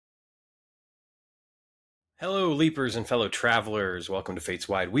Hello, leapers and fellow travelers. Welcome to Fate's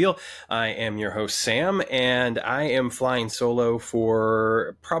Wide Wheel. I am your host, Sam, and I am flying solo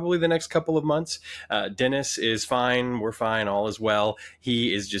for probably the next couple of months. Dennis is fine. We're fine. All is well.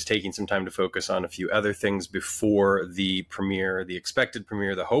 He is just taking some time to focus on a few other things before the premiere, the expected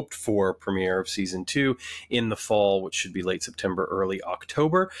premiere, the hoped for premiere of season 2 in the fall, which should be late September, early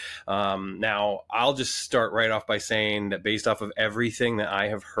October. Now, I'll just start right off by saying that based off of everything that I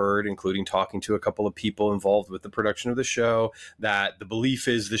have heard, including talking to a couple of people involved with the production of the show, that the belief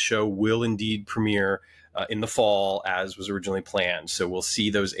is the show will indeed premiere in the fall as was originally planned. So we'll see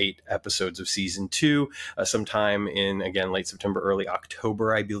those 8 episodes of season 2 sometime in, again, late September, early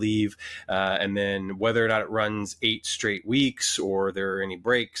October, I believe. And then whether or not it runs 8 straight weeks or there are any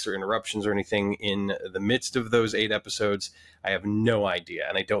breaks or interruptions or anything in the midst of those 8 episodes, I have no idea.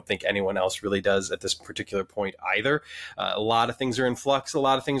 And I don't think anyone else really does at this particular point either. A lot of things are in flux. A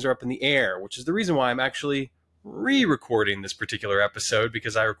lot of things are up in the air, which is the reason why I'm actually re-recording this particular episode,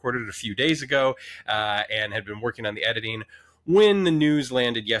 because I recorded it a few days ago and had been working on the editing when the news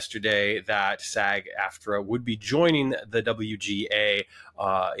landed yesterday that SAG-AFTRA would be joining the WGA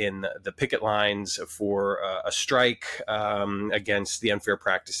in the picket lines for a strike against the unfair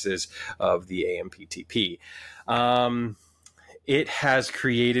practices of the AMPTP. It has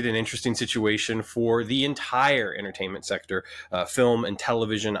created an interesting situation for the entire entertainment sector, film and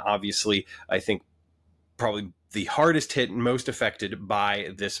television, obviously. I think probably the hardest hit and most affected by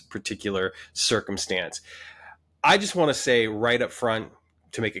this particular circumstance. I just want to say right up front,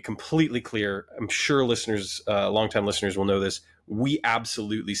 to make it completely clear, I'm sure listeners, longtime listeners will know this, we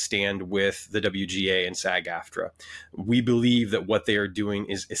absolutely stand with the WGA and SAG-AFTRA. We believe that what they are doing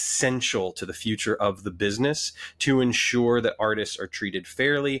is essential to the future of the business to ensure that artists are treated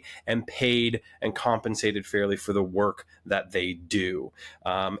fairly and paid and compensated fairly for the work that they do.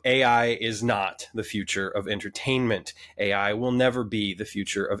 AI is not the future of entertainment. AI will never be the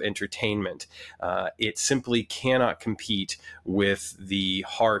future of entertainment. It simply cannot compete with the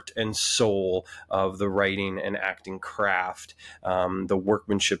heart and soul of the writing and acting craft. The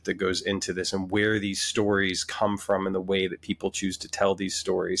workmanship that goes into this and where these stories come from and the way that people choose to tell these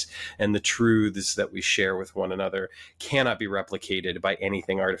stories and the truths that we share with one another cannot be replicated by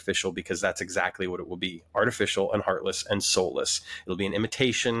anything artificial, because that's exactly what it will be: artificial and heartless and soulless. It'll be an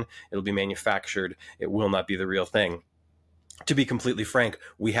imitation. It'll be manufactured. It will not be the real thing. To be completely frank,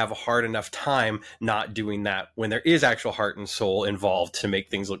 we have a hard enough time not doing that when there is actual heart and soul involved to make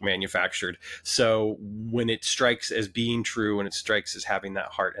things look manufactured. So when it strikes as being true and it strikes as having that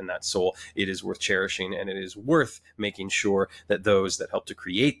heart and that soul, it is worth cherishing, and it is worth making sure that those that help to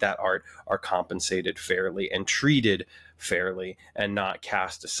create that art are compensated fairly and treated fairly and not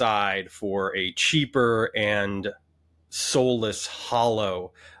cast aside for a cheaper and soulless,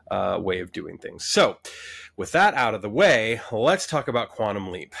 hollow way of doing things. So with that out of the way, let's talk about Quantum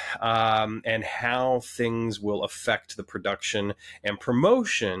Leap and how things will affect the production and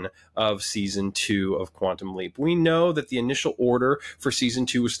promotion of season 2 of Quantum Leap. We know that the initial order for season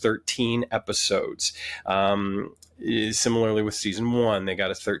 2 was 13 episodes. Similarly with season 1, they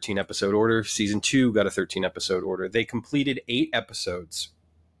got a 13 episode order. Season 2 got a 13 episode order. They completed 8 episodes.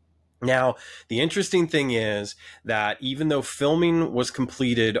 Now, the interesting thing is that even though filming was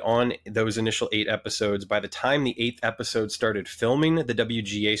completed on those initial 8 episodes, by the time the 8th episode started filming, the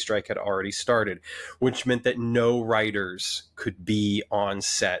WGA strike had already started, which meant that no writers could be on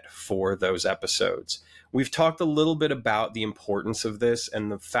set for those episodes. We've talked a little bit about the importance of this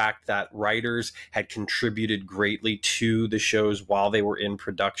and the fact that writers had contributed greatly to the shows while they were in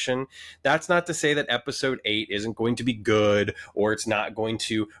production. That's not to say that episode 8 isn't going to be good, or it's not going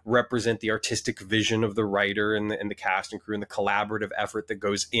to represent the artistic vision of the writer and the cast and crew and the collaborative effort that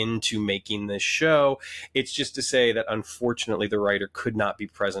goes into making this show. It's just to say that unfortunately the writer could not be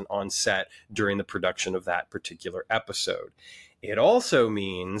present on set during the production of that particular episode. It also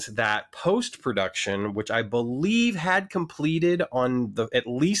means that post-production, which I believe had completed on at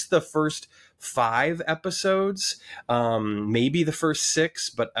least the first 5 episodes, maybe the first 6,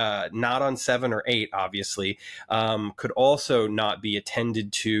 but not on 7 or 8, obviously, could also not be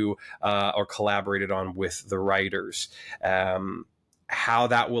attended to or collaborated on with the writers. How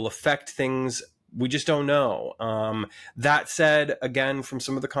that will affect things, we just don't know. That said, again, from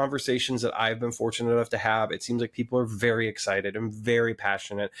some of the conversations that I've been fortunate enough to have, it seems like people are very excited and very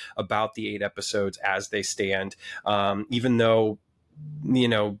passionate about the 8 episodes as they stand, even though,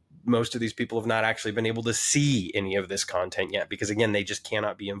 most of these people have not actually been able to see any of this content yet, because, again, they just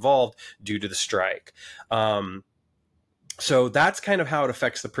cannot be involved due to the strike. So that's kind of how it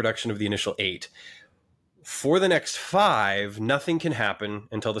affects the production of the initial 8. For the next 5, nothing can happen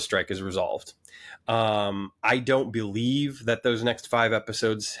until the strike is resolved. I don't believe that those next 5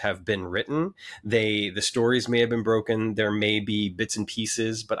 episodes have been written. The stories may have been broken. There may be bits and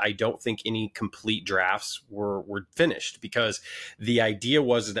pieces, but I don't think any complete drafts were finished, because the idea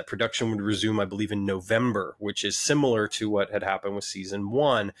was that production would resume, I believe, in November, which is similar to what had happened with season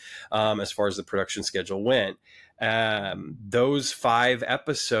 1, as far as the production schedule went. Those 5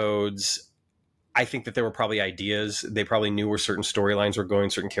 episodes, I think that there were probably ideas. They probably knew where certain storylines were going,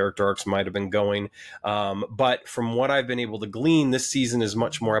 certain character arcs might have been going. But from what I've been able to glean, this season is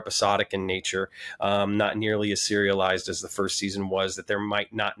much more episodic in nature, not nearly as serialized as the first season was, that there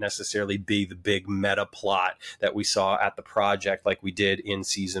might not necessarily be the big meta plot that we saw at the project like we did in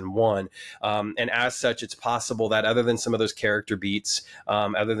season 1. And as such, it's possible that other than some of those character beats,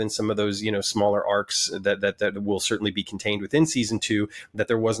 other than some of those, smaller arcs that will certainly be contained within season 2, that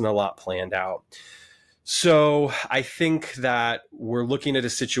there wasn't a lot planned out. So I think that we're looking at a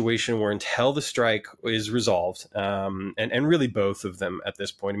situation where until the strike is resolved, and really both of them at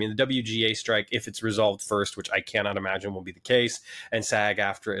this point, I mean, the WGA strike, if it's resolved first, which I cannot imagine will be the case, and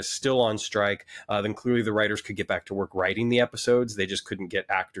SAG-AFTRA is still on strike, then clearly the writers could get back to work writing the episodes. They just couldn't get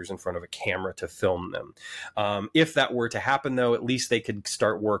actors in front of a camera to film them. If that were to happen, though, at least they could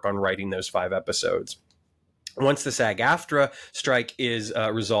start work on writing those 5 episodes. Once the SAG-AFTRA strike is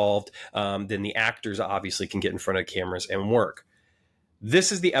resolved, then the actors obviously can get in front of cameras and work. This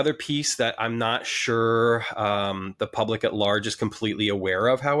is the other piece that I'm not sure the public at large is completely aware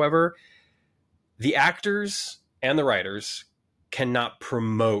of, however. The actors and the writers cannot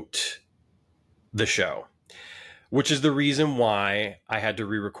promote the show, which is the reason why I had to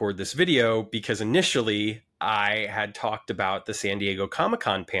re-record this video, because initially I had talked about the San Diego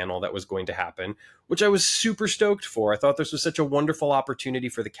Comic-Con panel that was going to happen, which I was super stoked for. I thought this was such a wonderful opportunity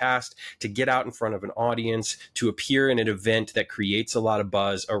for the cast to get out in front of an audience, to appear in an event that creates a lot of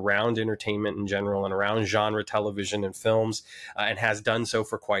buzz around entertainment in general and around genre television and films, and has done so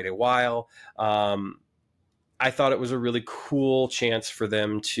for quite a while. I thought it was a really cool chance for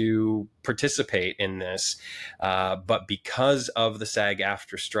them to participate in this. But because of the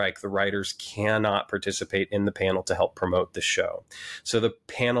SAG-AFTRA strike, the writers cannot participate in the panel to help promote the show. So the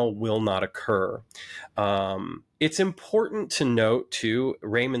panel will not occur. It's important to note, too,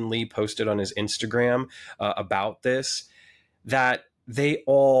 Raymond Lee posted on his Instagram about this, that they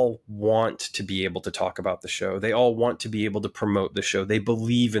all want to be able to talk about the show. They all want to be able to promote the show. They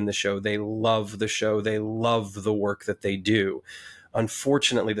believe in the show. They love the show. They love the work that they do.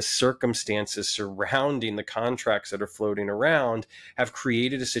 Unfortunately, the circumstances surrounding the contracts that are floating around have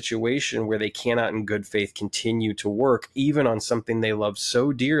created a situation where they cannot in good faith continue to work even on something they love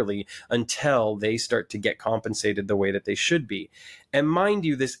so dearly until they start to get compensated the way that they should be. And mind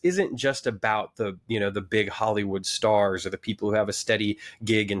you, this isn't just about the big Hollywood stars or the people who have a steady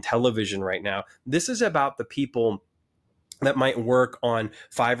gig in television right now. This is about the people that might work on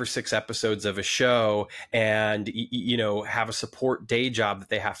 5 or 6 episodes of a show and, have a support day job that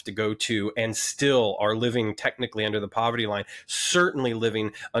they have to go to and still are living technically under the poverty line, certainly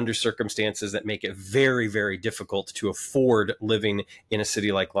living under circumstances that make it very, very difficult to afford living in a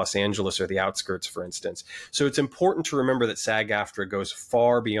city like Los Angeles or the outskirts, for instance. So it's important to remember that SAG-AFTRA goes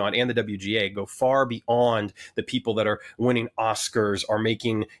far beyond, and the WGA go far beyond the people that are winning Oscars or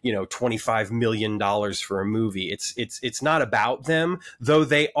making, $25 million for a movie. It's not about them, though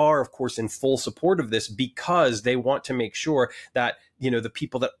they are, of course, in full support of this, because they want to make sure that the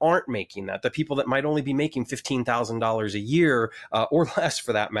people that aren't making that, the people that might only be making $15,000 a year or less,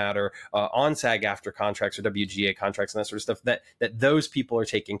 for that matter, on SAG-AFTRA contracts or WGA contracts and that sort of stuff, that those people are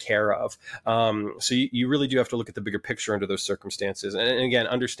taken care of. So you really do have to look at the bigger picture under those circumstances, and again,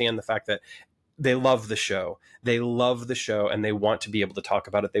 understand the fact that they love the show. They love the show, and they want to be able to talk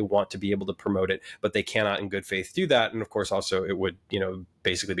about it. They want to be able to promote it, but they cannot in good faith do that. And of course, also it would,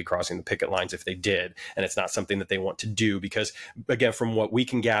 basically be crossing the picket lines if they did. And it's not something that they want to do because, again, from what we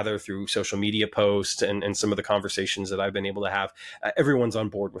can gather through social media posts and some of the conversations that I've been able to have, everyone's on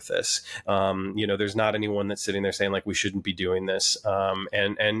board with this. There's not anyone that's sitting there saying like, we shouldn't be doing this. And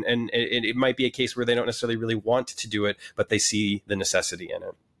it might be a case where they don't necessarily really want to do it, but they see the necessity in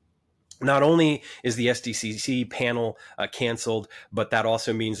it. Not only is the SDCC panel canceled, but that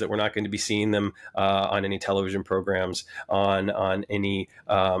also means that we're not going to be seeing them on any television programs, on any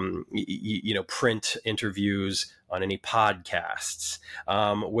print interviews, on any podcasts,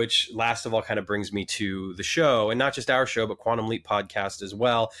 which last of all kind of brings me to the show, and not just our show, but Quantum Leap podcast as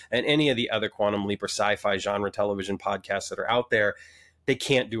well, and any of the other Quantum Leap or sci-fi genre television podcasts that are out there. They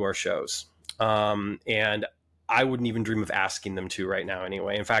can't do our shows, and I wouldn't even dream of asking them to right now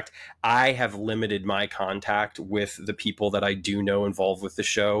anyway. In fact, I have limited my contact with the people that I do know involved with the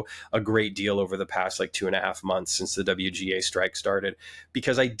show a great deal over the past like 2.5 months since the WGA strike started,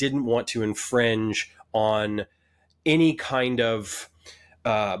 because I didn't want to infringe on any kind of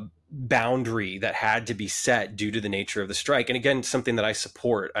boundary that had to be set due to the nature of the strike. And again, something that I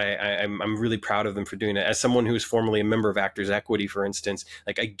support. I'm really proud of them for doing it. As someone who was formerly a member of Actors Equity, for instance,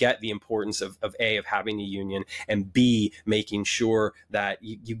 like I get the importance of A, of having a union, and B, making sure that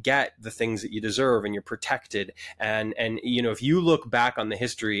you get the things that you deserve and you're protected. And you know, if you look back on the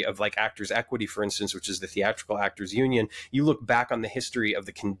history of like Actors Equity, for instance, which is the Theatrical Actors Union, you look back on the history of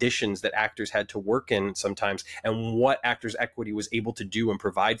the conditions that actors had to work in sometimes, and what Actors Equity was able to do and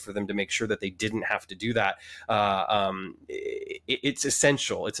provide for them to make sure that they didn't have to do that. It's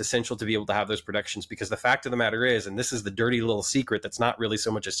essential. It's essential to be able to have those protections, because the fact of the matter is, and this is the dirty little secret that's not really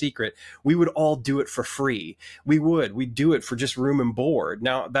so much a secret, we would all do it for free. We'd do it for just room and board.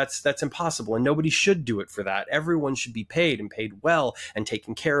 Now that's impossible, and nobody should do it for that. Everyone should be paid, and paid well, and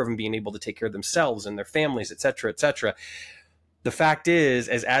taken care of, and being able to take care of themselves and their families, etc., etc. The fact is,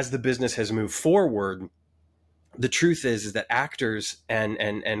 as the business has moved forward, the truth is that actors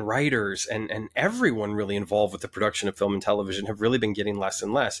and writers and everyone really involved with the production of film and television have really been getting less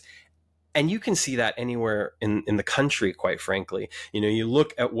and less. And you can see that anywhere in the country, quite frankly. You know, you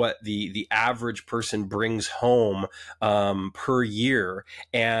look at what the average person brings home per year,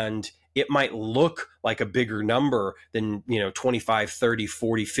 and it might look like a bigger number than, 25, 30,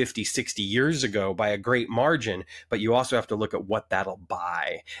 40, 50, 60 years ago by a great margin. But you also have to look at what that'll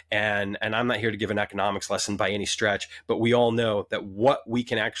buy. And I'm not here to give an economics lesson by any stretch, but we all know that what we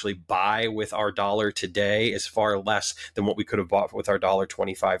can actually buy with our dollar today is far less than what we could have bought with our dollar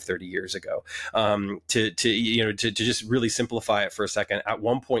 25, 30 years ago. To just really simplify it for a second, at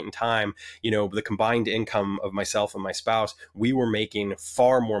one point in time, the combined income of myself and my spouse, we were making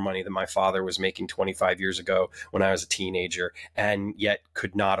far more money than my father was making 25 years ago when I was a teenager, and yet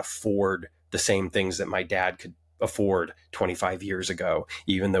could not afford the same things that my dad could afford 25 years ago,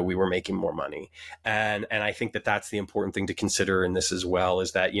 even though we were making more money. And I think that that's the important thing to consider in this as well,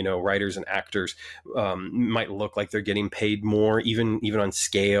 is that, writers and actors might look like they're getting paid more, even on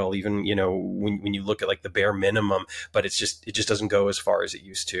scale, even, when you look at like the bare minimum, but it just doesn't go as far as it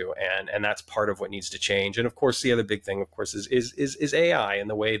used to. And that's part of what needs to change. And of course, the other big thing, of course, is AI, and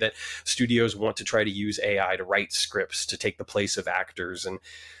the way that studios want to try to use AI to write scripts to take the place of actors. And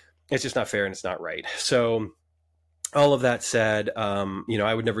it's just not fair, and it's not right. So all of that said,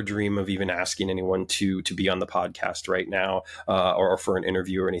 I would never dream of even asking anyone to be on the podcast right now, or for an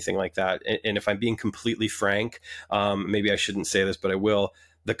interview or anything like that. And if I'm being completely frank, maybe I shouldn't say this, but I will.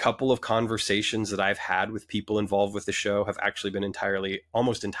 The couple of conversations that I've had with people involved with the show have actually been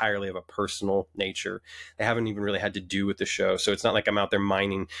almost entirely of a personal nature. They haven't even really had to do with the show. So it's not like I'm out there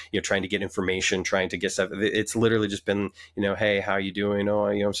mining, trying to get information, trying to get stuff. It's literally just been, hey, how you doing? Oh,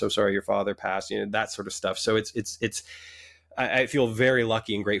 I'm so sorry your father passed, that sort of stuff. So I feel very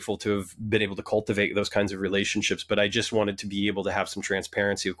lucky and grateful to have been able to cultivate those kinds of relationships. But I just wanted to be able to have some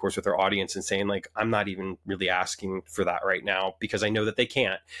transparency, of course, with our audience, and saying, like, I'm not even really asking for that right now, because I know that they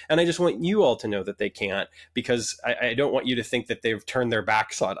can't. And I just want you all to know that they can't, because I don't want you to think that they've turned their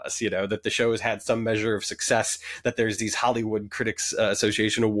backs on us, that the show has had some measure of success, that there's these Hollywood Critics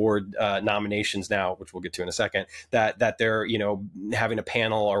Association Award nominations now, which we'll get to in a second, that they're, having a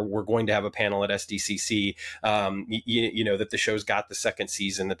panel, or we're going to have a panel at SDCC, that the show's got the second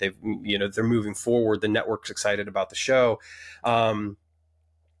season, that they're moving forward. The network's excited about the show.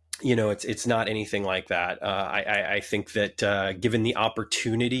 It's not anything like that. I think that given the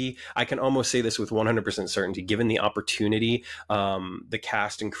opportunity, I can almost say this with 100% certainty, given the opportunity, the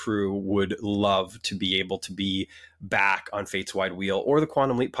cast and crew would love to be able to be back on Fate's Wide Wheel, or the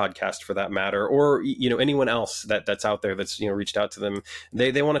Quantum Leap podcast for that matter, or anyone else that's out there that's reached out to them.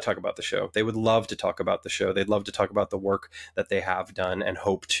 They want to talk about the show. They would love to talk about the show. They'd love to talk about the work that they have done and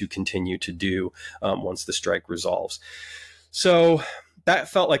hope to continue to do once the strike resolves. So that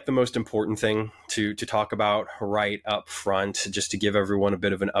felt like the most important thing to talk about right up front, just to give everyone a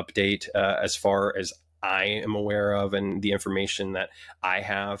bit of an update as far as I am aware of, and the information that I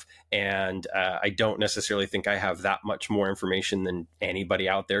have. And I don't necessarily think I have that much more information than anybody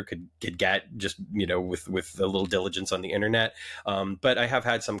out there could get, just, with a little diligence on the internet. But I have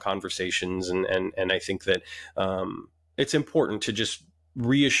had some conversations, and I think that it's important to just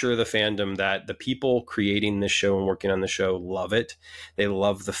reassure the fandom that the people creating this show and working on the show love it. They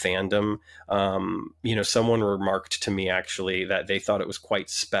love the fandom. Someone remarked to me actually that they thought it was quite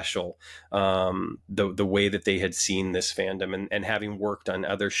special, the way that they had seen this fandom, and having worked on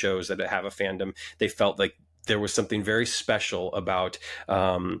other shows that have a fandom, they felt like there was something very special about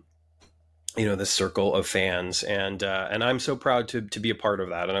this circle of fans, and I'm so proud to be a part of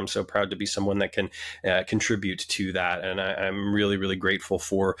that, and I'm so proud to be someone that can contribute to that, and I'm really, really grateful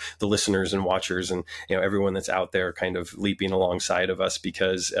for the listeners and watchers, and everyone that's out there kind of leaping alongside of us,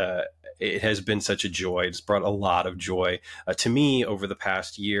 because it has been such a joy. It's brought a lot of joy to me over the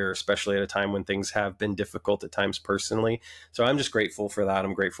past year, especially at a time when things have been difficult at times personally. So I'm just grateful for that.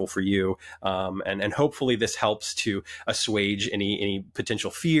 I'm grateful for you. And hopefully this helps to assuage any potential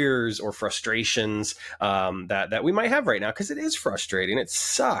fears or frustrations that we might have right now, because it is frustrating. It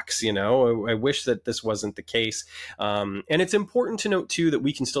sucks. I wish that this wasn't the case. And it's important to note, too, that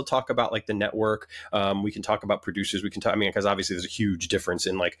we can still talk about like the network. We can talk about producers. We can talk, because obviously there's a huge difference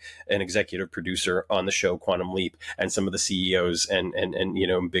in like an executive producer on the show Quantum Leap and some of the CEOs and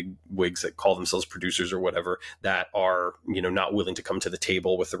big wigs that call themselves producers or whatever that are not willing to come to the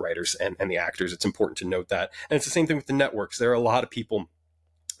table with the writers and the actors. It's important to note that. And it's the same thing with the networks. There are a lot of people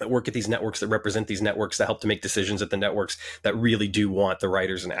that work at these networks, that represent these networks, that help to make decisions at the networks, that really do want the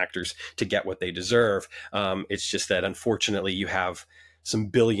writers and actors to get what they deserve. It's just that unfortunately you have some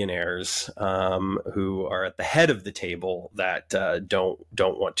billionaires who are at the head of the table that don't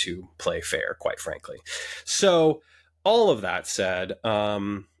want to play fair, quite frankly. So all of that said,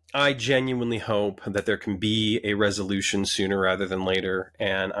 I genuinely hope that there can be a resolution sooner rather than later.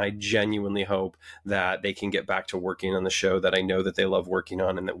 And I genuinely hope that they can get back to working on the show that I know that they love working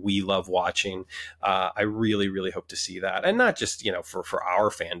on and that we love watching. I really, really hope to see that. And not just, for our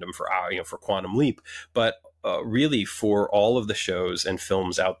fandom, for Quantum Leap, but really for all of the shows and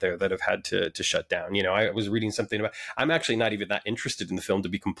films out there that have had to shut down. I was reading something about, I'm actually not even that interested in the film, to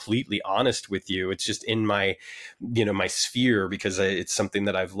be completely honest with you. It's just in my, my sphere, because it's something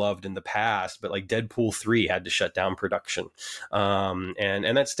that I've loved in the past, but like Deadpool 3 had to shut down production.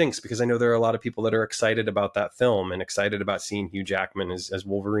 And that stinks, because I know there are a lot of people that are excited about that film and excited about seeing Hugh Jackman as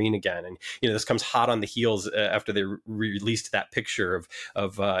Wolverine again. And, this comes hot on the heels after they released that picture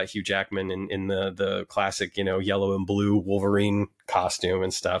of Hugh Jackman in the classic, yellow and blue Wolverine costume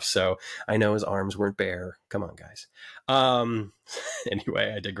and stuff. So I know his arms weren't bare. Come on, guys.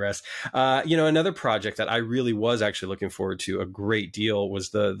 Anyway, I digress. Another project that I really was actually looking forward to a great deal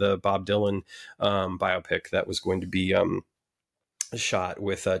was the Bob Dylan biopic that was going to be shot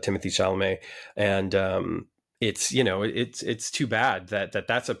with Timothy Chalamet. And it's it's too bad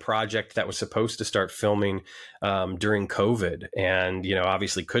that's a project that was supposed to start filming during COVID, and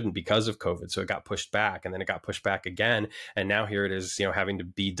obviously couldn't because of COVID, so it got pushed back, and then it got pushed back again, and now here it is having to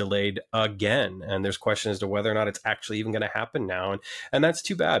be delayed again, and there's questions as to whether or not it's actually even going to happen now, and that's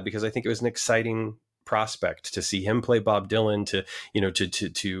too bad, because I think it was an exciting prospect to see him play Bob Dylan,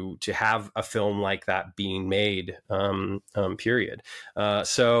 to have a film like that being made, period.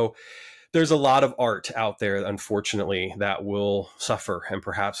 So there's a lot of art out there, unfortunately, that will suffer and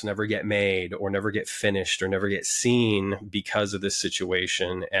perhaps never get made or never get finished or never get seen because of this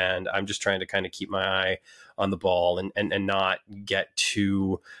situation. And I'm just trying to kind of keep my eye on the ball and not get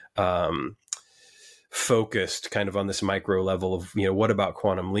too focused kind of on this micro level of, what about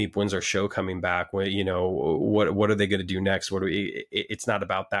Quantum Leap? When's our show coming back? What are they going to do next? It's not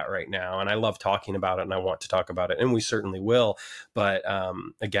about that right now. And I love talking about it, and I want to talk about it, and we certainly will. But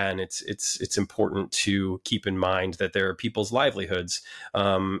again, it's important to keep in mind that there are people's livelihoods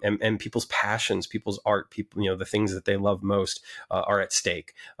and people's passions, people's art, people, the things that they love most are at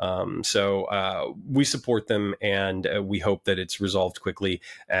stake. So we support them, and we hope that it's resolved quickly,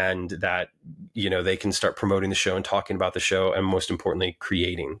 and that, they can start promoting the show and talking about the show, and most importantly,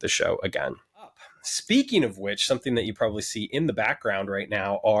 creating the show again. Speaking of which, something that you probably see in the background right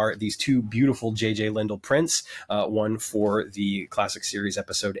now are these two beautiful J.J. Lindell prints, one for the classic series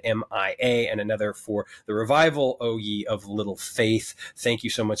episode MIA and another for the revival, O Ye of Little Faith. Thank you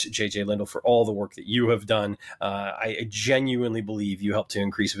so much, J.J. Lindell, for all the work that you have done. I genuinely believe you helped to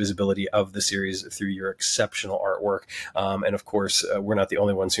increase visibility of the series through your exceptional artwork. And of course, we're not the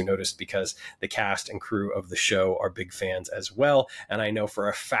only ones who noticed, because the cast and crew of the show are big fans as well. And I know for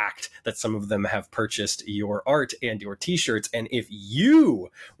a fact that some of them have purchased your art and your t-shirts. And if you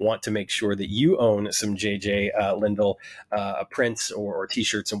want to make sure that you own some JJ Lindell prints or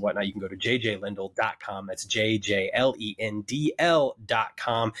t-shirts and whatnot, you can go to jjlindell.com. That's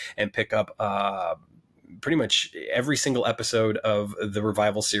JJLENDL.com and pick up pretty much every single episode of the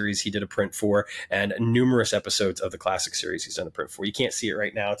revival series he did a print for, and numerous episodes of the classic series he's done a print for. You can't see it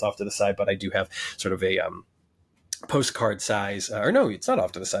right now, it's off to the side, but I do have sort of a postcard size, or no, it's not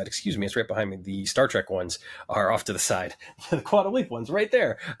off to the side. Excuse me, it's right behind me. The Star Trek ones are off to the side. The Quantum Leap ones right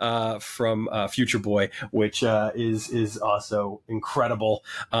there, from Future Boy, which is also incredible.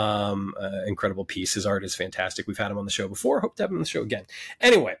 Incredible piece. His art is fantastic. We've had him on the show before. Hope to have him on the show again.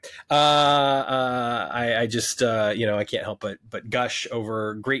 Anyway, I just I can't help but gush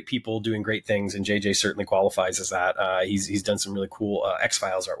over great people doing great things, and JJ certainly qualifies as that. He's done some really cool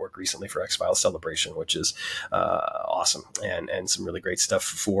X-Files artwork recently for X-Files Celebration, which is awesome, and some really great stuff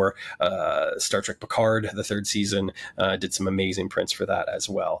for Star Trek Picard, the third season. Did some amazing prints for that as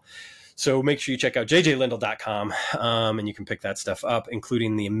well. So make sure you check out jjlindell.com, and you can pick that stuff up,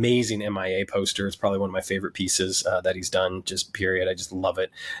 including the amazing MIA poster. It's probably one of my favorite pieces that he's done, just period. I just love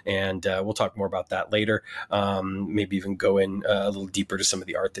it. And we'll talk more about that later. Maybe even go in a little deeper to some of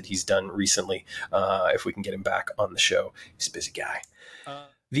the art that he's done recently, if we can get him back on the show. He's a busy guy.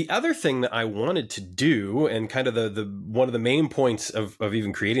 The other thing that I wanted to do, and kind of the one of the main points of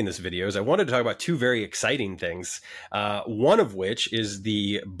even creating this video, is I wanted to talk about two very exciting things. One of which is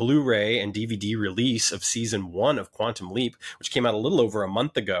the Blu-ray and DVD release of season 1 of Quantum Leap, which came out a little over a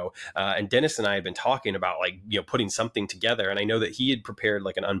month ago. And Dennis and I had been talking about putting something together. And I know that he had prepared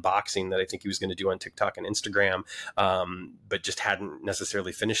like an unboxing that I think he was going to do on TikTok and Instagram, but just hadn't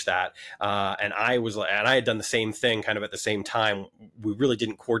necessarily finished that. And I had done the same thing kind of at the same time. We really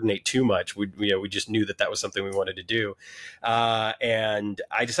didn't coordinate too much. We just knew that was something we wanted to do, and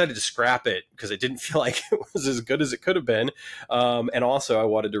I decided to scrap it because it didn't feel like it was as good as it could have been. And also, I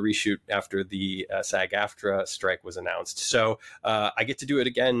wanted to reshoot after the SAG-AFTRA strike was announced, so I get to do it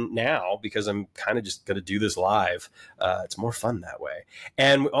again now because I'm kind of just going to do this live. It's more fun that way.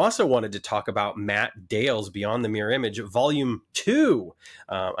 And we also wanted to talk about Matt Dale's Beyond the Mirror Image Volume 2.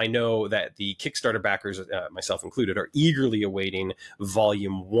 I know that the Kickstarter backers, myself included, are eagerly awaiting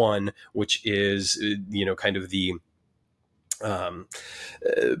Volume 1, which is kind of the how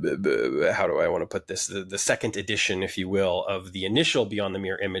do I want to put this, the second edition, if you will, of the initial Beyond the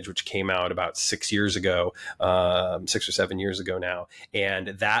Mirror Image, which came out about 6 years ago, 6 or 7 years ago now. And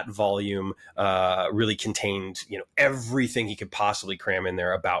that volume really contained everything he could possibly cram in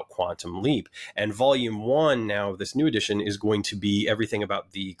there about Quantum Leap. And Volume 1 now, this new edition, is going to be everything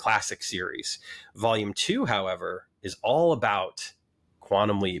about the classic series. Volume 2, however, is all about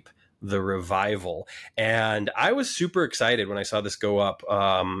Quantum Leap, the revival. And I was super excited when I saw this go up.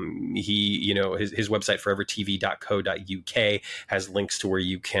 His website, forevertv.co.uk, has links to where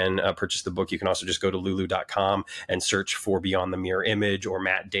you can purchase the book. You can also just go to lulu.com and search for Beyond the Mirror Image or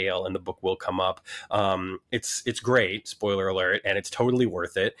Matt Dale, and the book will come up. It's great, spoiler alert, and it's totally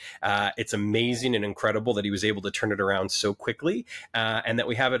worth it. It's amazing and incredible that he was able to turn it around so quickly, and that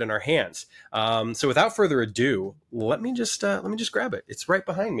we have it in our hands. So without further ado, let me just grab it. It's right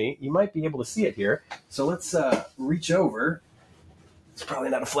behind me. You might be able to see it here. So let's reach over. It's probably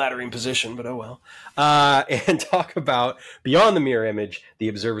not a flattering position, but oh well. And talk about Beyond the Mirror Image, The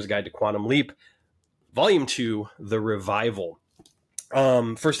Observer's Guide to Quantum Leap, Volume 2, The Revival.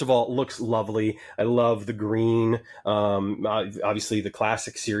 First of all, it looks lovely. I love the green. Obviously, the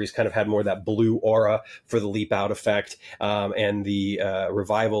classic series kind of had more of that blue aura for the leap out effect. And the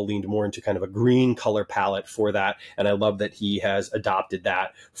revival leaned more into kind of a green color palette for that. And I love that he has adopted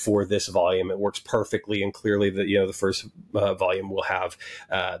that for this volume. It works perfectly. And clearly, the first volume will have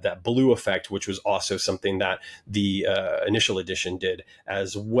that blue effect, which was also something that the initial edition did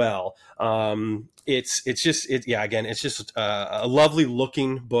as well. It's just a lovely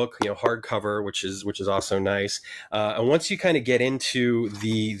looking book, hardcover, which is also nice. And once you kind of get into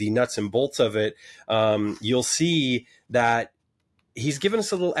the nuts and bolts of it, you'll see that he's given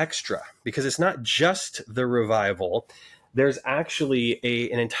us a little extra, because it's not just the revival. There's actually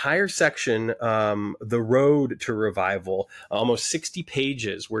an entire section, The Road to Revival, almost 60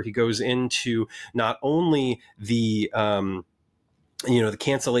 pages, where he goes into not only the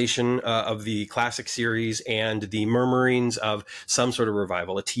cancellation of the classic series and the murmurings of some sort of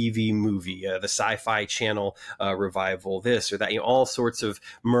revival, a TV movie, the Sci-Fi Channel revival, this or that, all sorts of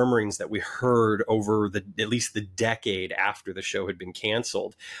murmurings that we heard over at least the decade after the show had been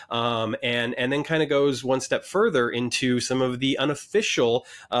canceled. And then kind of goes one step further into some of the unofficial,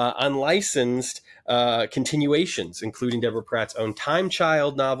 unlicensed continuations, including Deborah Pratt's own Time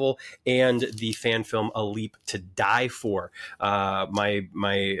Child novel and the fan film A Leap to Die For.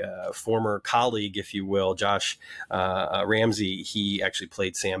 My former colleague, if you will, Josh Ramsey, he actually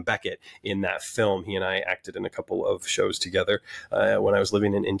played Sam Beckett in that film. He and I acted in a couple of shows together when I was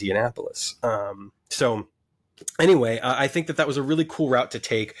living in Indianapolis. So Anyway, I think that was a really cool route to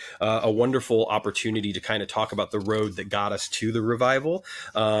take, a wonderful opportunity to kind of talk about the road that got us to the revival.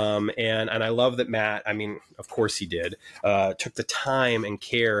 And I love that Matt, I mean, of course he did, took the time and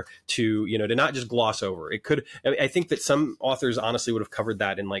care to, to not just gloss over. It could, I think that some authors honestly would have covered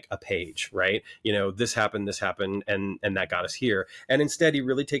that in like a page, right? This happened, and that got us here. And instead, he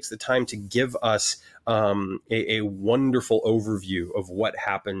really takes the time to give us a wonderful overview of what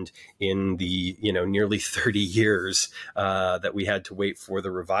happened in the nearly 30 years that we had to wait for the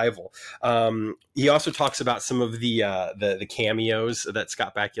revival. He also talks about some of the cameos that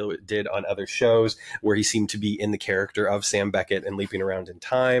Scott Bakula did on other shows, where he seemed to be in the character of Sam Beckett and Leaping Around in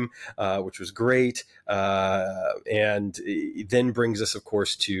Time, which was great. And then brings us, of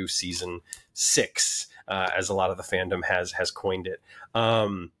course, to season 6, as a lot of the fandom has coined it.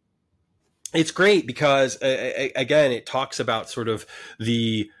 It's great because, again, it talks about sort of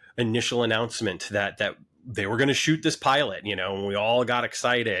the initial announcement that they were going to shoot this pilot, and we all got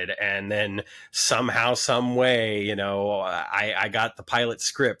excited. And then somehow, some way, I got the pilot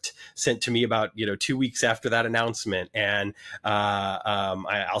script sent to me about, 2 weeks after that announcement. And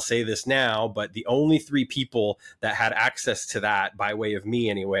I'll say this now, but the only 3 people that had access to that, by way of me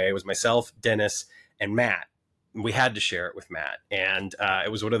anyway, was myself, Dennis, and Matt. We had to share it with Matt. And it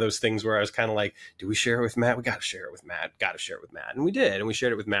was one of those things where I was kind of like, do we share it with Matt? We got to share it with Matt. And we did. And we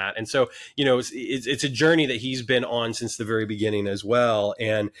shared it with Matt. And so, it's a journey that he's been on since the very beginning as well.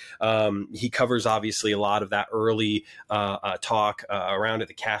 And he covers, obviously, a lot of that early talk around at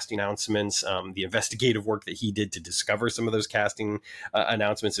the casting announcements, the investigative work that he did to discover some of those casting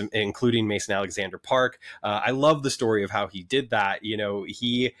announcements, including Mason Alexander Park. I love the story of how he did that.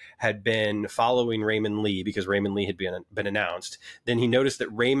 He had been following Raymond Lee because Raymond Lee had been announced. Then he noticed that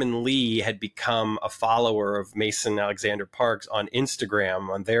Raymond Lee had become a follower of Mason Alexander Parks on Instagram,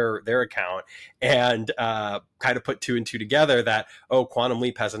 on their account, and kind of put 2 and 2 together that, Quantum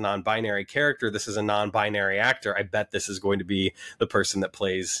Leap has a non-binary character. This is a non-binary actor. I bet this is going to be the person that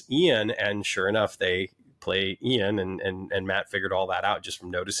plays Ian. And sure enough, they play Ian, and Matt figured all that out just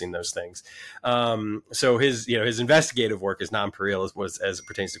from noticing those things. So his investigative work is non-pareil as it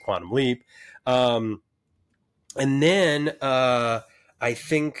pertains to Quantum Leap. And then I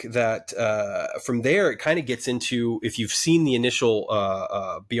think that from there, it kind of gets into, if you've seen the initial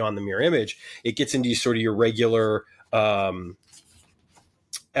Beyond the Mirror Image, it gets into sort of your regular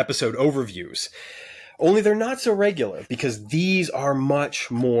episode overviews. Only they're not so regular, because these are much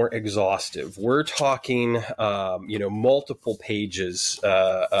more exhaustive. We're talking, multiple pages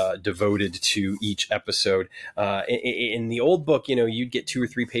devoted to each episode. In the old book, you'd get 2 or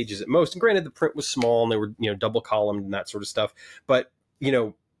 3 pages at most. And granted, the print was small and they were, double columned and that sort of stuff. But,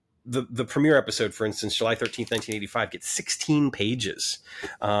 the premiere episode, for instance, July 13th, 1985, gets 16 pages.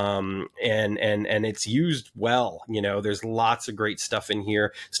 And it's used well. There's lots of great stuff in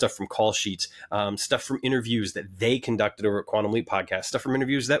here, stuff from call sheets, stuff from interviews that they conducted over at Quantum Leap Podcast, stuff from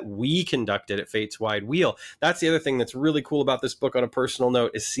interviews that we conducted at Fate's Wide Wheel. That's the other thing that's really cool about this book on a personal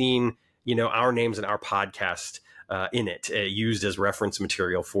note, is seeing, our names and our podcast in it, used as reference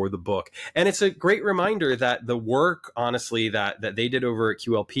material for the book. And it's a great reminder that the work, honestly, that they did over at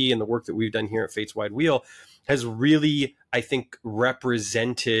QLP and the work that we've done here at Fate's Wide Wheel has really, I think,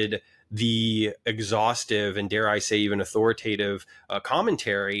 represented the exhaustive and, dare I say, even authoritative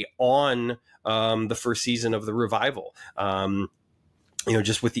commentary on the first season of the revival.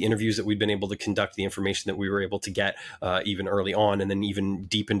 Just with the interviews that we've been able to conduct, the information that we were able to get even early on, and then even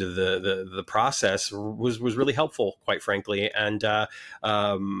deep into the process was really helpful, quite frankly. And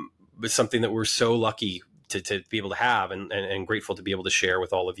it's something that we're so lucky to be able to have, and grateful to be able to share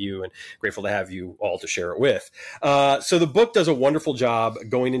with all of you, and grateful to have you all to share it with. So the book does a wonderful job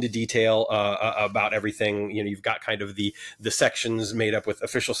going into detail about everything. You've got kind of the sections made up with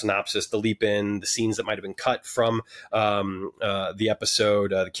official synopsis, the leap in, the scenes that might have been cut from the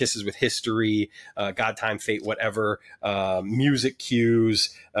episode, the kisses with history, God, time, fate, whatever, music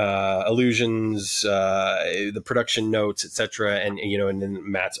cues, allusions, the production notes, etc., and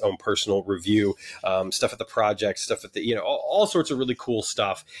then Matt's own personal review, stuff at the project, stuff at the all sorts of really cool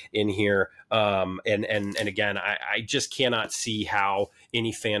stuff in here. And again, I just cannot see how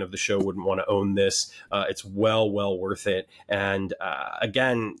any fan of the show wouldn't want to own this. It's well worth it. And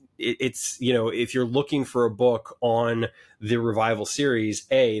again, it's if you're looking for a book on the revival series,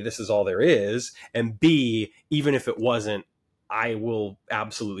 A, this is all there is, and B, even if it wasn't, I will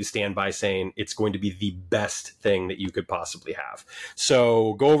absolutely stand by saying it's going to be the best thing that you could possibly have.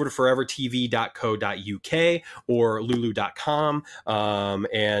 So go over to forevertv.co.uk or lulu.com.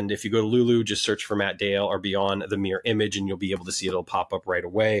 And if you go to Lulu, just search for Matt Dale or Beyond the Mere Image, and you'll be able to see it'll pop up right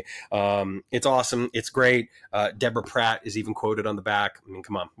away. It's awesome. It's great. Deborah Pratt is even quoted on the back. I mean,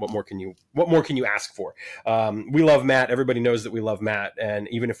 come on, what more can you ask for? We love Matt. Everybody knows that we love Matt. And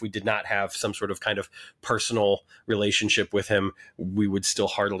even if we did not have some sort of kind of personal relationship with him, we would still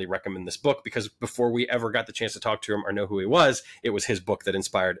heartily recommend this book, because before we ever got the chance to talk to him or know who he was, it was his book that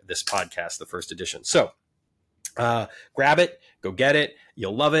inspired this podcast, the first edition. So grab it, go get it.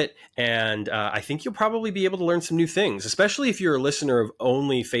 You'll love it. And I think you'll probably be able to learn some new things, especially if you're a listener of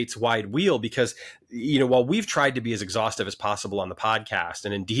only Fate's Wide Wheel, because, you know, while we've tried to be as exhaustive as possible on the podcast,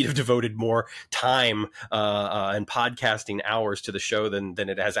 and indeed have devoted more time and podcasting hours to the show than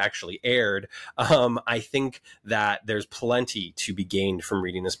it has actually aired, I think that there's plenty to be gained from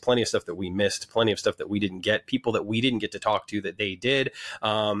reading this, plenty of stuff that we missed, plenty of stuff that we didn't get, people that we didn't get to talk to that they did,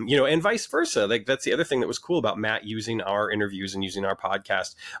 you know, and vice versa. Like, that's the other thing that was cool about Matt using our interviews and using our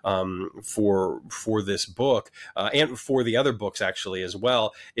podcast for this book and for the other books actually as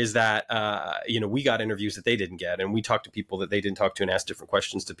well, is that you know, we got interviews that they didn't get, and we talked to people that they didn't talk to and asked different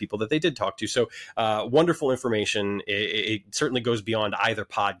questions to people that they did talk to. So wonderful information. It certainly goes beyond either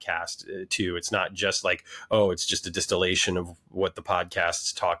podcast too. It's not just like, oh, it's just a distillation of what the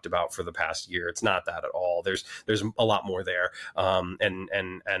podcasts talked about for the past year. It's not that at all. There's a lot more there,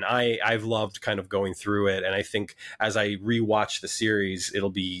 and I've loved kind of going through it, and I think as I rewatch the series, it'll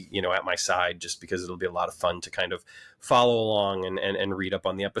be, you know, at my side, just because it'll be a lot of fun to kind of follow along and read up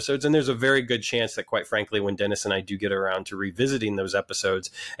on the episodes. And there's a very good chance that, quite frankly, when Dennis and I do get around to revisiting those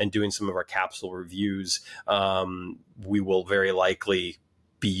episodes and doing some of our capsule reviews, we will very likely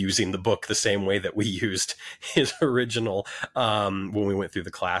be using the book the same way that we used his original when we went through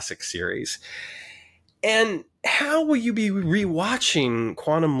the classic series. And how will you be rewatching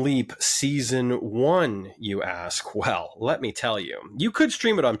Quantum Leap Season 1, you ask? Well, let me tell you. You could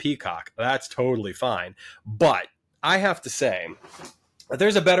stream it on Peacock. That's totally fine. But I have to say that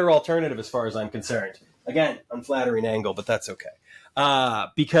there's a better alternative as far as I'm concerned. Again, unflattering angle, but that's okay.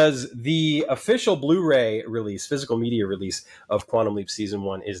 Because the official Blu-ray release, physical media release of Quantum Leap Season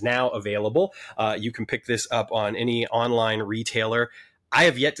 1 is now available. You can pick this up on any online retailer. I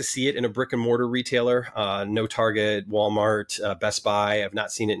have yet to see it in a brick and mortar retailer. No Target, Walmart, Best Buy. I've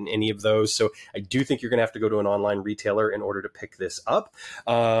not seen it in any of those. So I do think you're going to have to go to an online retailer in order to pick this up.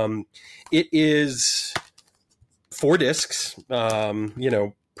 It is 4 discs, you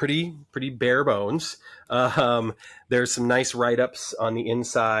know, pretty bare bones. There's some nice write-ups on the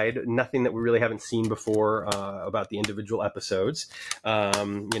inside. Nothing that we really haven't seen before about the individual episodes. You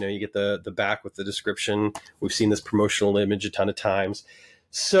know, you get the back with the description. We've seen this promotional image a ton of times.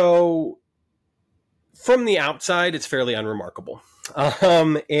 So from the outside, it's fairly unremarkable.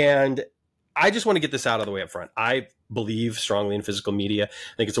 And I just want to get this out of the way up front. I believe strongly in physical media.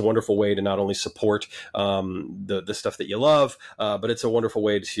 I think it's a wonderful way to not only support the stuff that you love, but it's a wonderful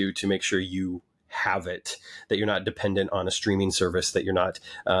way to make sure you have it, that you're not dependent on a streaming service, that you're not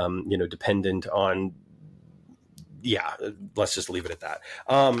you know, dependent on, yeah, let's just leave it at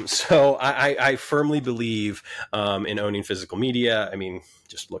that. So I firmly believe in owning physical media. I mean,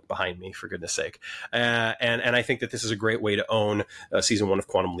 just look behind me, for goodness sake. And I think that this is a great way to own season 1 of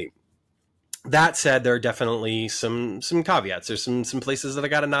Quantum Leap. That said, there are definitely some caveats. There's some places that I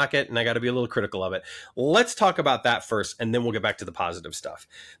got to knock it, and I got to be a little critical of it. Let's talk about that first, and then we'll get back to the positive stuff.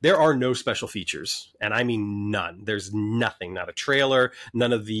 There are no special features, and I mean none. There's nothing, not a trailer,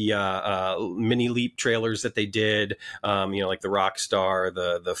 none of the mini Leap trailers that they did. You know, like the rock star,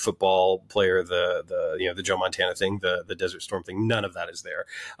 the football player, the you know, the Joe Montana thing, the Desert Storm thing. None of that is there.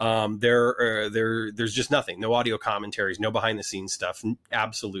 There's just nothing. No audio commentaries, no behind the scenes stuff.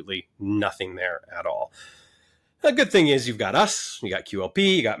 Absolutely nothing there at all. The good thing is you've got us, you got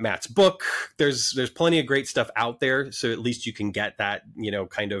QLP, you got Matt's book. There's plenty of great stuff out there, so at least you can get that, you know,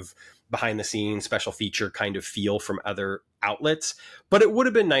 kind of behind the scenes special feature kind of feel from other outlets. But it would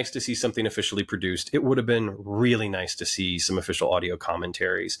have been nice to see something officially produced. It would have been really nice to see some official audio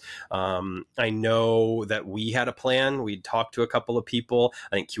commentaries. I know that we had a plan. We'd talked to a couple of people.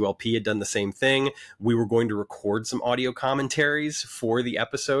 I think QLP had done the same thing. We were going to record some audio commentaries for the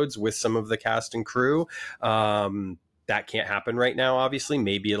episodes with some of the cast and crew. That can't happen right now, obviously.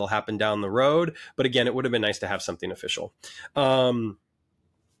 Maybe it'll happen down the road. But again, it would have been nice to have something official.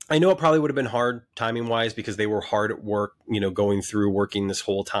 I know it probably would have been hard timing wise because they were hard at work, going through working this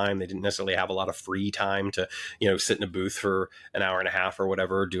whole time. They didn't necessarily have a lot of free time to, sit in a booth for an hour and a half or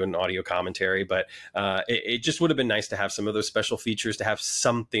whatever, do an audio commentary. But it just would have been nice to have some of those special features, to have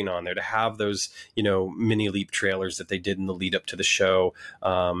something on there, to have those, mini leap trailers that they did in the lead up to the show.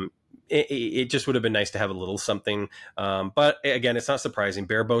 It just would have been nice to have a little something. But again, it's not surprising.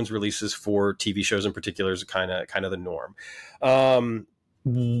 Bare bones releases for TV shows in particular is kind of the norm.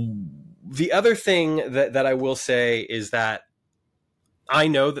 The other thing that I will say is that I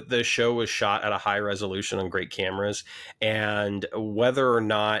know that the show was shot at a high resolution on great cameras, and whether or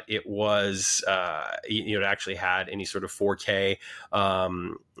not it was, it actually had any sort of 4K,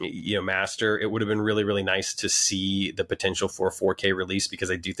 master, it would have been really, really nice to see the potential for a 4K release, because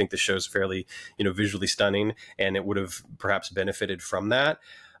I do think the show's fairly, visually stunning, and it would have perhaps benefited from that.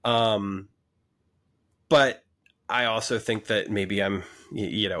 But I also think that maybe I'm,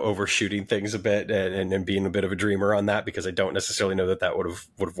 overshooting things a bit and being a bit of a dreamer on that, because I don't necessarily know that would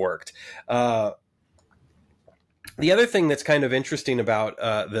have worked. The other thing that's kind of interesting about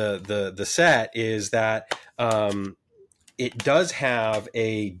the set is that it does have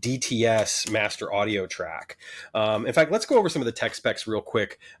a DTS master audio track. In fact, let's go over some of the tech specs real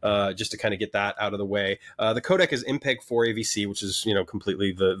quick, just to kind of get that out of the way. The codec is MPEG-4 AVC, which is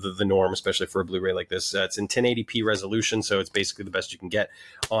completely the norm, especially for a Blu-ray like this. It's in 1080p resolution, so it's basically the best you can get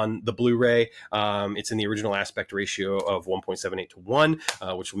on the Blu-ray. It's in the original aspect ratio of 1.78 to 1,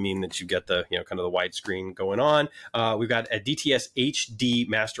 which will mean that you get the kind of the widescreen going on. We've got a DTS HD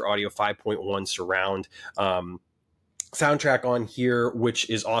master audio 5.1 surround soundtrack on here, which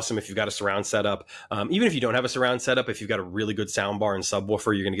is awesome if you've got a surround setup. Even if you don't have a surround setup, if you've got a really good soundbar and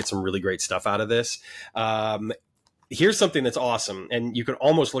subwoofer, you're going to get some really great stuff out of this. Here's something that's awesome, and you can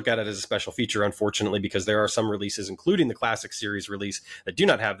almost look at it as a special feature, unfortunately, because there are some releases, including the Classic Series release, that do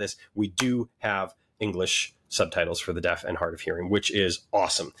not have this. We do have English subtitles for the deaf and hard of hearing, which is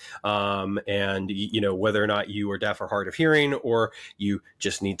awesome. And whether or not you are deaf or hard of hearing, or you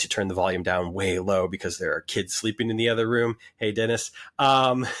just need to turn the volume down way low because there are kids sleeping in the other room, hey Dennis,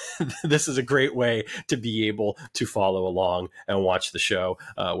 this is a great way to be able to follow along and watch the show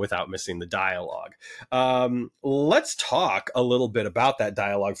without missing the dialogue. Let's talk a little bit about that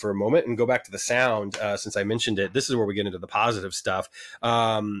dialogue for a moment and go back to the sound, since I mentioned it. This is where we get into the positive stuff.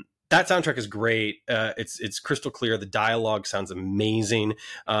 That soundtrack is great. It's crystal clear. The dialogue sounds amazing.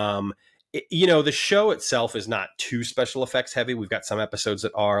 The show itself is not too special effects heavy. We've got some episodes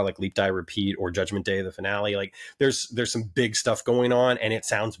that are, like Leap, Die, Repeat, or Judgment Day, the finale. Like there's some big stuff going on, and it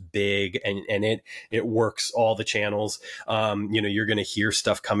sounds big, and it works all the channels. You're going to hear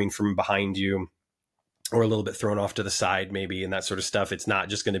stuff coming from behind you, or a little bit thrown off to the side maybe, and that sort of stuff. It's not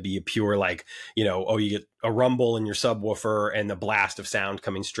just going to be a pure, like, you get a rumble in your subwoofer and the blast of sound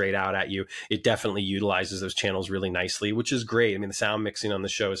coming straight out at you. It definitely utilizes those channels really nicely, which is great. I mean, the sound mixing on the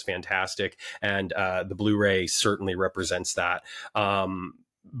show is fantastic, and the Blu-ray certainly represents that.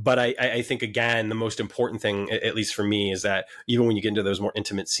 But I think, again, the most important thing, at least for me, is that even when you get into those more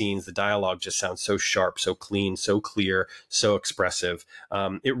intimate scenes, the dialogue just sounds so sharp, so clean, so clear, so expressive.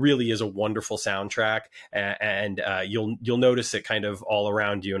 It really is a wonderful soundtrack, and you'll notice it kind of all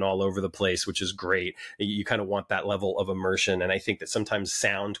around you and all over the place, which is great. You kind of want that level of immersion, and I think that sometimes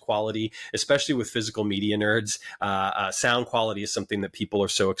sound quality, especially with physical media nerds, sound quality is something that people are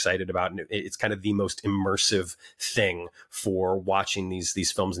so excited about, and it's kind of the most immersive thing for watching these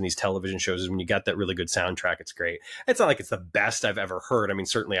films and these television shows. Is when you got that really good soundtrack. It's great. It's not like it's the best I've ever heard. I mean,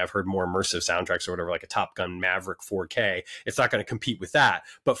 certainly I've heard more immersive soundtracks or whatever, like a Top Gun Maverick 4K. It's not going to compete with that,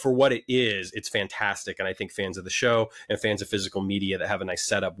 but for what it is, it's fantastic. And I think fans of the show and fans of physical media that have a nice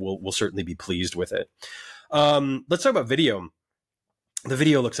setup will certainly be pleased with it. Let's talk about video. The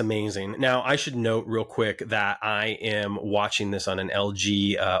video looks amazing. Now, I should note real quick that I am watching this on an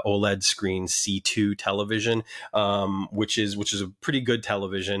LG OLED screen C2 television, which is a pretty good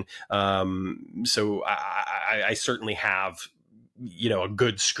television. So I certainly have a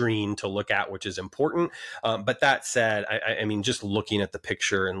good screen to look at, which is important. But that said, I mean, just looking at the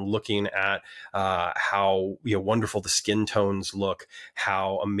picture and looking at how wonderful the skin tones look,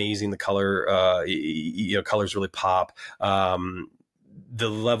 how amazing the color, colors really pop. The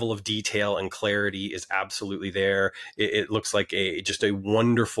level of detail and clarity is absolutely there. It looks like just a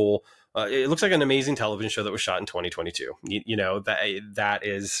wonderful, it looks like an amazing television show that was shot in 2022. That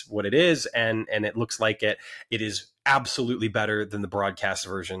is what it is. And it looks like it is absolutely better than the broadcast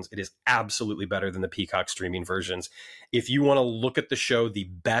versions. It is absolutely better than the Peacock streaming versions. If you want to look at the show the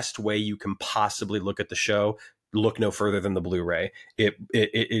best way you can possibly look at the show, look no further than the Blu-ray. It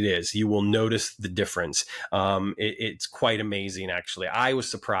is. You will notice the difference. It's quite amazing, actually. I was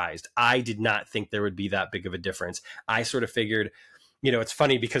surprised. I did not think there would be that big of a difference. I sort of figured, it's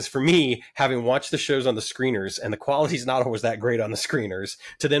funny because for me, having watched the shows on the screeners, and the quality's not always that great on the screeners,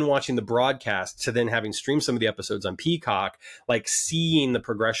 to then watching the broadcast, to then having streamed some of the episodes on Peacock, like seeing the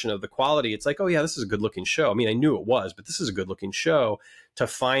progression of the quality, it's like, oh yeah, this is a good looking show. I mean, I knew it was, but this is a good looking show. To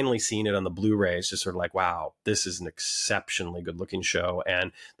finally seeing it on the Blu-ray, it's just sort of like, wow, this is an exceptionally good looking show.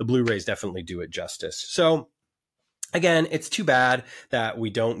 And the Blu-rays definitely do it justice. So again, it's too bad that we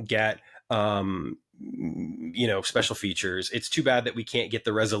don't get, special features. It's too bad that we can't get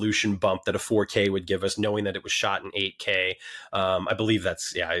the resolution bump that a 4K would give us, knowing that it was shot in 8K. I believe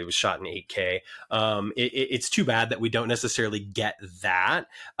it was shot in 8K. It's too bad that we don't necessarily get that.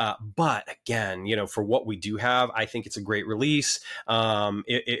 But again, for what we do have, I think it's a great release.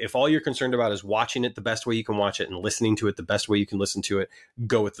 If all you're concerned about is watching it the best way you can watch it and listening to it the best way you can listen to it,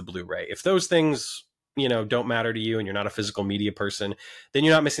 go with the Blu-ray. If those things don't matter to you and you're not a physical media person, then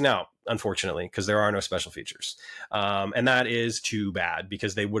you're not missing out, unfortunately, because there are no special features. And that is too bad,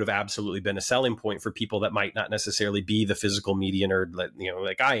 because they would have absolutely been a selling point for people that might not necessarily be the physical media nerd,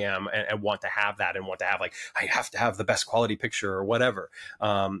 like I am, and want to have that, and want to have, like, I have to have the best quality picture or whatever.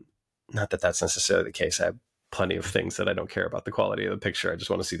 Not that that's necessarily the case. I have plenty of things that I don't care about the quality of the picture. I just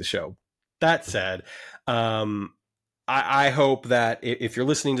want to see the show. That said, I hope that if you're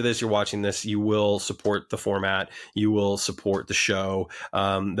listening to this, you're watching this, you will support the format, you will support the show.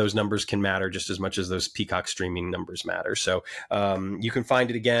 Those numbers can matter just as much as those Peacock streaming numbers matter. So you can find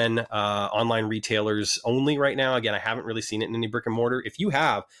it again, online retailers only right now. Again, I haven't really seen it in any brick and mortar. If you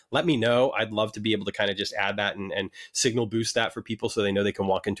have, let me know. I'd love to be able to kind of just add that and signal boost that for people so they know they can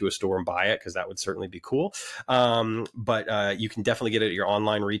walk into a store and buy it, because that would certainly be cool. But you can definitely get it at your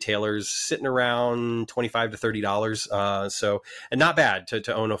online retailers, sitting around $25 to $30. And not bad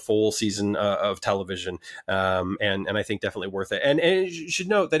to own a full season of television. And I think definitely worth it. And you should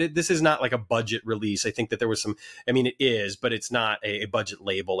note that this is not like a budget release. I think that there was it is, but it's not a budget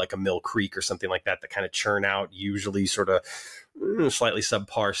label like a Mill Creek or something like that kind of churn out usually sort of slightly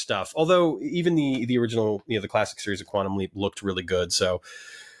subpar stuff. Although even the original, the classic series of Quantum Leap looked really good. So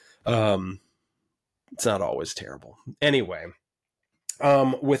it's not always terrible. Anyway.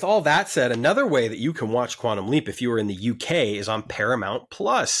 With all that said, another way that you can watch Quantum Leap if you are in the UK is on Paramount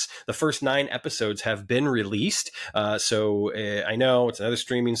Plus. The first 9 episodes have been released. So I know it's another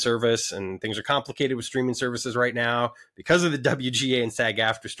streaming service, and things are complicated with streaming services right now because of the WGA and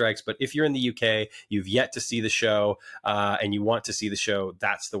SAG-AFTRA strikes. But if you're in the UK, you've yet to see the show, and you want to see the show,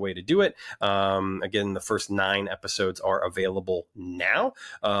 that's the way to do it. Again, the first 9 episodes are available now.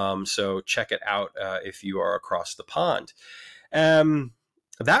 So check it out if you are across the pond.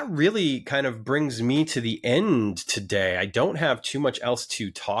 That really kind of brings me to the end today. I don't have too much else to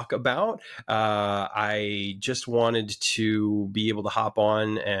talk about. I just wanted to be able to hop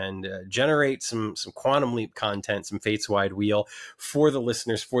on and generate some Quantum Leap content, some Fates Wide Wheel for the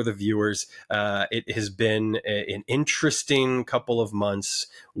listeners, for the viewers. It has been an interesting couple of months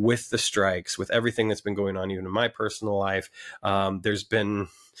with the strikes, with everything that's been going on, even in my personal life. There's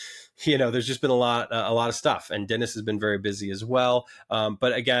just been a lot of stuff, and Dennis has been very busy as well.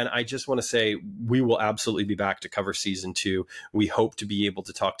 But again, I just want to say we will absolutely be back to cover season 2. We hope to be able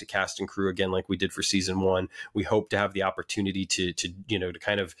to talk to cast and crew again, like we did for season 1. We hope to have the opportunity to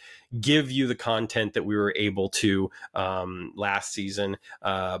kind of give you the content that we were able to last season.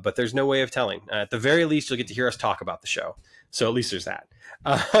 But there's no way of telling. At the very least, you'll get to hear us talk about the show. So at least there's that.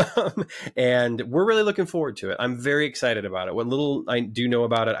 And we're really looking forward to it. I'm very excited about it. What little I do know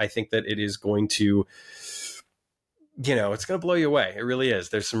about it, I think that it is going to, it's going to blow you away. It really is.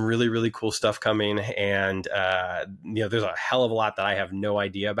 There's some really, really cool stuff coming. And, there's a hell of a lot that I have no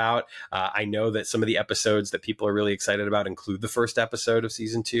idea about. I know that some of the episodes that people are really excited about include the first episode of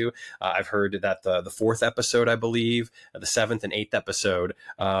season 2. I've heard that the 4th episode, I believe, the 7th and 8th episode,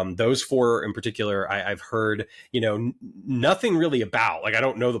 those 4 in particular, I've heard, nothing really about. Like, I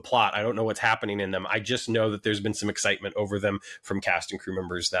don't know the plot. I don't know what's happening in them. I just know that there's been some excitement over them from cast and crew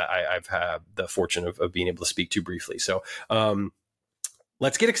members that I've had the fortune of being able to speak to briefly. So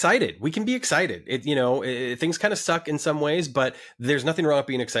let's get excited. We can be excited. Things kind of suck in some ways, but there's nothing wrong with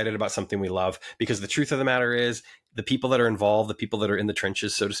being excited about something we love, because the truth of the matter is the people that are involved, the people that are in the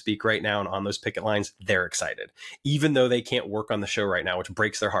trenches, so to speak, right now and on those picket lines, they're excited. Even though they can't work on the show right now, which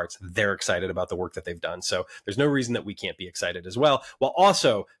breaks their hearts, they're excited about the work that they've done. So there's no reason that we can't be excited as well, while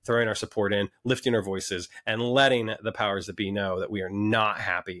also throwing our support in, lifting our voices, and letting the powers that be know that we are not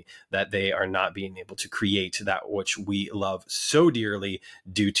happy that they are not being able to create that which we love so dearly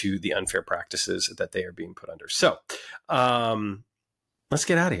due to the unfair practices that they are being put under. So, let's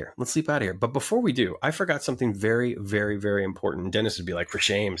get out of here. Let's sleep out of here. But before we do, I forgot something very, very, very important. Dennis would be like, for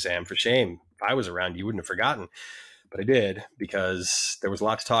shame, Sam, for shame. If I was around, you wouldn't have forgotten. But I did, because there was a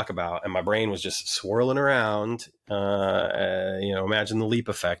lot to talk about and my brain was just swirling around. Imagine the leap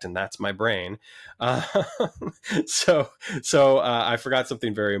effect, and that's my brain. So I forgot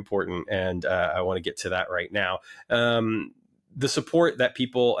something very important, and I want to get to that right now. The support that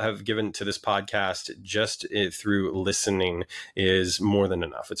people have given to this podcast just through listening is more than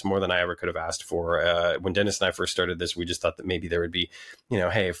enough. It's more than I ever could have asked for. When Dennis and I first started this, we just thought that maybe there would be,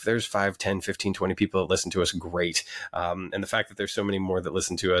 hey, if there's 5, 10, 15, 20 people that listen to us, great. And the fact that there's so many more that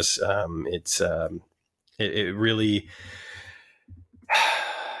listen to us, it really...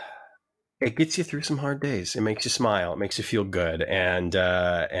 It gets you through some hard days. It makes you smile. It makes you feel good. And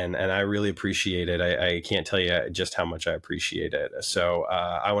I really appreciate it. I can't tell you just how much I appreciate it. So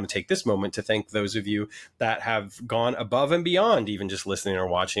I want to take this moment to thank those of you that have gone above and beyond even just listening or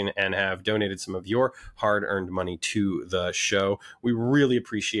watching and have donated some of your hard-earned money to the show. We really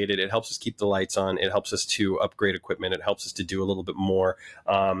appreciate it. It helps us keep the lights on. It helps us to upgrade equipment. It helps us to do a little bit more.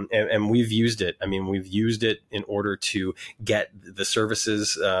 And we've used it. I mean, we've used it in order to get the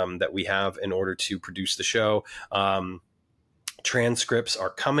services that we have in order to produce the show. Transcripts are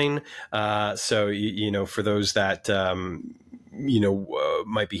coming. So, for those that,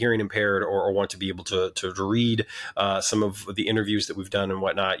 might be hearing impaired or want to be able to read some of the interviews that we've done and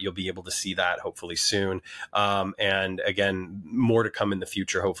whatnot, you'll be able to see that hopefully soon. And again, more to come in the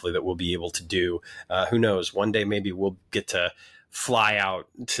future, hopefully, that we'll be able to do. Who knows? One day, maybe we'll get to fly out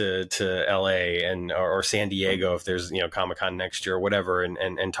to LA or San Diego if there's Comic-Con next year or whatever,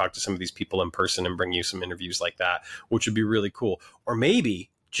 and talk to some of these people in person and bring you some interviews like that, which would be really cool. Or maybe,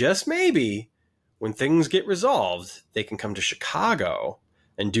 just maybe, when things get resolved, they can come to Chicago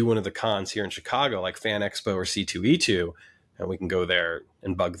and do one of the cons here in Chicago, like Fan Expo or C2E2, and we can go there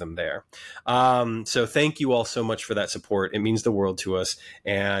and bug them there. So thank you all so much for that support. It means the world to us.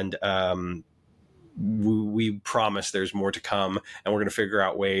 And we promise there's more to come, and we're going to figure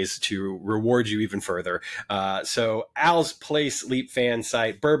out ways to reward you even further. So Al's Place Leap fan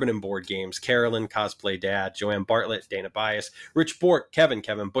site, Bourbon and Board Games, Carolyn Cosplay Dad, Joanne Bartlett, Dana Bias, Rich Bork, Kevin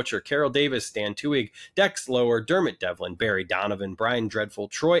Butcher, Carol Davis, Dan Tuig, Dex Lower, Dermot Devlin, Barry Donovan, Brian Dreadful,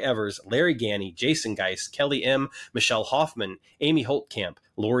 Troy Evers, Larry Ganny, Jason Geist, Kelly M, Michelle Hoffman, Amy Holtkamp,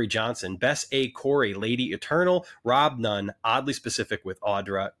 Lori Johnson, Bess A. Corey, Lady Eternal, Rob Nunn, Oddly Specific with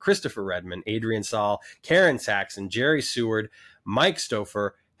Audra, Christopher Redmond, Adrian Saul, Karen Saxon, Jerry Seward, Mike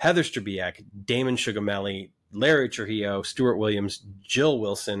Stouffer, Heather Strabiak, Damon Sugamelli, Larry Trujillo, Stuart Williams, Jill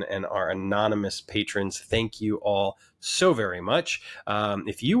Wilson, and our anonymous patrons. Thank you all so very much.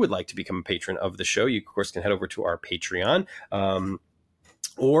 If you would like to become a patron of the show, you, of course, can head over to our Patreon.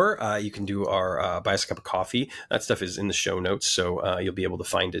 Or you can do our Buy Us a Cup of Coffee. That stuff is in the show notes, so you'll be able to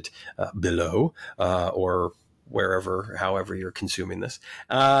find it below or wherever, however you're consuming this.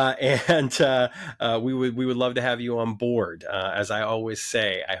 And we would love to have you on board. As I always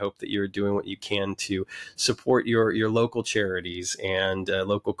say, I hope that you're doing what you can to support your local charities and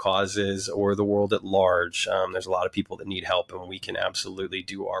local causes or the world at large. There's a lot of people that need help, and we can absolutely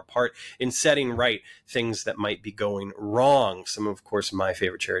do our part in setting right things that might be going wrong. Some, of course, my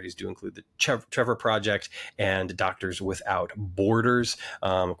favorite charities do include the Trevor Project and Doctors Without Borders.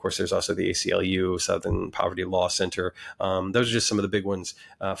 Of course, there's also the ACLU, Southern Poverty Law Center. Those are just some of the big ones.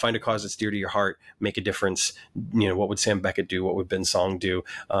 Find a cause that's dear to your heart, make a difference. What would Sam Beckett do? What would Ben Song do?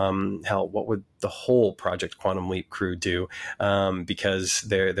 Hell, what would the whole Project Quantum Leap crew do? Because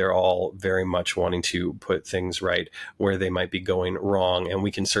they're all very much wanting to put things right where they might be going wrong, and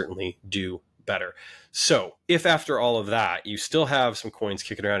we can certainly do better. So if after all of that, you still have some coins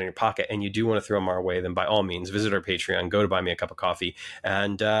kicking around in your pocket and you do want to throw them our way, then by all means, visit our Patreon, go to Buy Me a Cup of Coffee,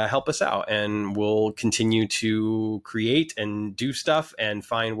 and help us out. And we'll continue to create and do stuff and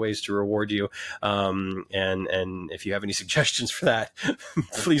find ways to reward you. And if you have any suggestions for that,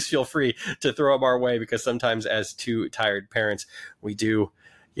 please feel free to throw them our way, because sometimes as two tired parents, we do,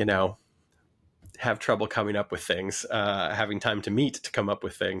 have trouble coming up with things, having time to meet to come up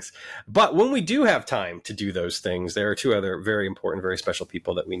with things. But when we do have time to do those things, there are two other very important, very special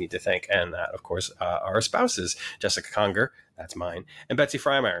people that we need to thank. And that, of course, are our spouses, Jessica Conger that's mine, and Betsy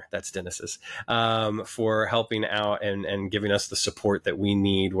Freimeyer, that's Dennis's, for helping out and giving us the support that we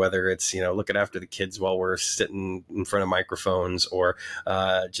need, whether it's, looking after the kids while we're sitting in front of microphones, or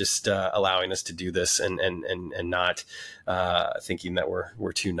just allowing us to do this and not thinking that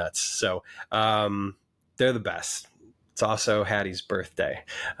we're too nuts. So they're the best. It's also Hattie's birthday.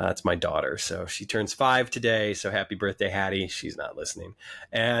 It's my daughter, so she turns 5 today. So happy birthday, Hattie! She's not listening,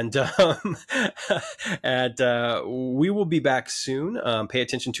 and we will be back soon. Pay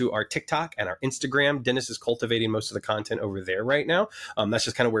attention to our TikTok and our Instagram. Dennis is cultivating most of the content over there right now. That's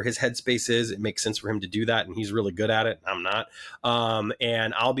just kind of where his headspace is. It makes sense for him to do that, and he's really good at it. I'm not,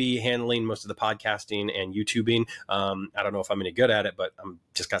 and I'll be handling most of the podcasting and YouTubing. I don't know if I'm any good at it, but I'm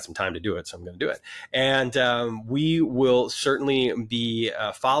just got some time to do it, so I'm going to do it. And we will certainly be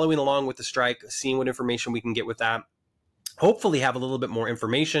following along with the strike, seeing what information we can get with that. Hopefully have a little bit more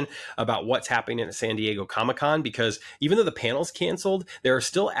information about what's happening at San Diego Comic-Con, because even though the panel's canceled, there are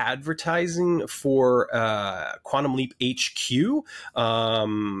still advertising for Quantum Leap HQ,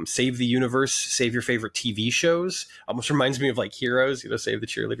 Save the Universe, Save Your Favorite TV Shows. Almost reminds me of like Heroes, Save the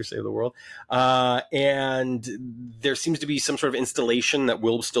Cheerleader, Save the World. And there seems to be some sort of installation that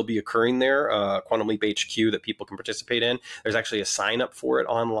will still be occurring there, Quantum Leap HQ, that people can participate in. There's actually a sign up for it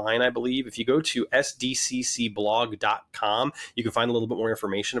online, I believe. If you go to sdccblog.com, you can find a little bit more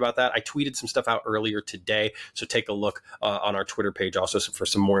information about that. I tweeted some stuff out earlier today, so take a look on our Twitter page also for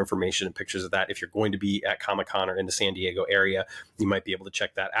some more information and pictures of that. If you're going to be at Comic-Con or in the San Diego area, you might be able to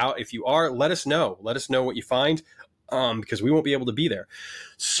check that out. If you are, let us know. Let us know what you find, because we won't be able to be there.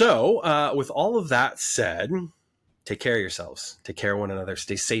 So with all of that said, take care of yourselves. Take care of one another.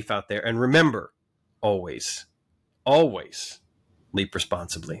 Stay safe out there. And remember, always, always leap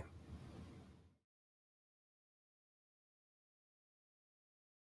responsibly.